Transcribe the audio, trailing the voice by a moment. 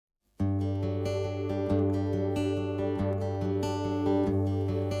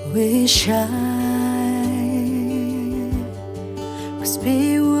wish I could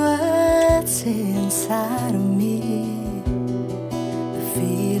speak what's inside of me, the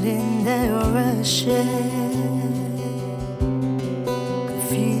feeling that rushes,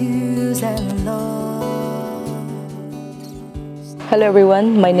 confused and lost. Hello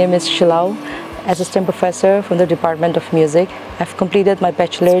everyone, my name is Shelao, Assistant Professor from the Department of Music. I've completed my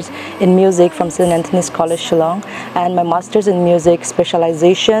bachelor's in music from St. Anthony's College, Shillong, and my master's in music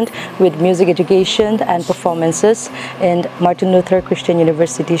specialization with music education and performances in Martin Luther Christian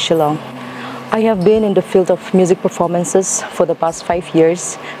University, Shillong. I have been in the field of music performances for the past 5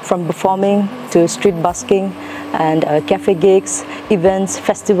 years, from performing to street busking and cafe gigs, events,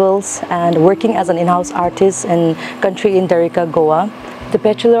 festivals, and working as an in-house artist in country in Darika, Goa. The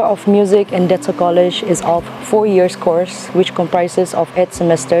Bachelor of Music in Tetso College is of 4 years course, which comprises of 8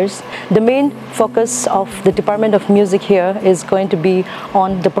 semesters. The main focus of the Department of Music here is going to be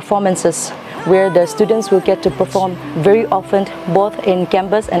on the performances, where the students will get to perform very often, both in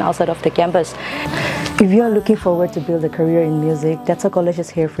campus and outside of the campus. If you are looking forward to build a career in music, Tetso College is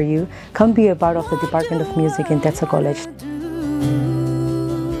here for you. Come be a part of the Department of Music in Tetso College.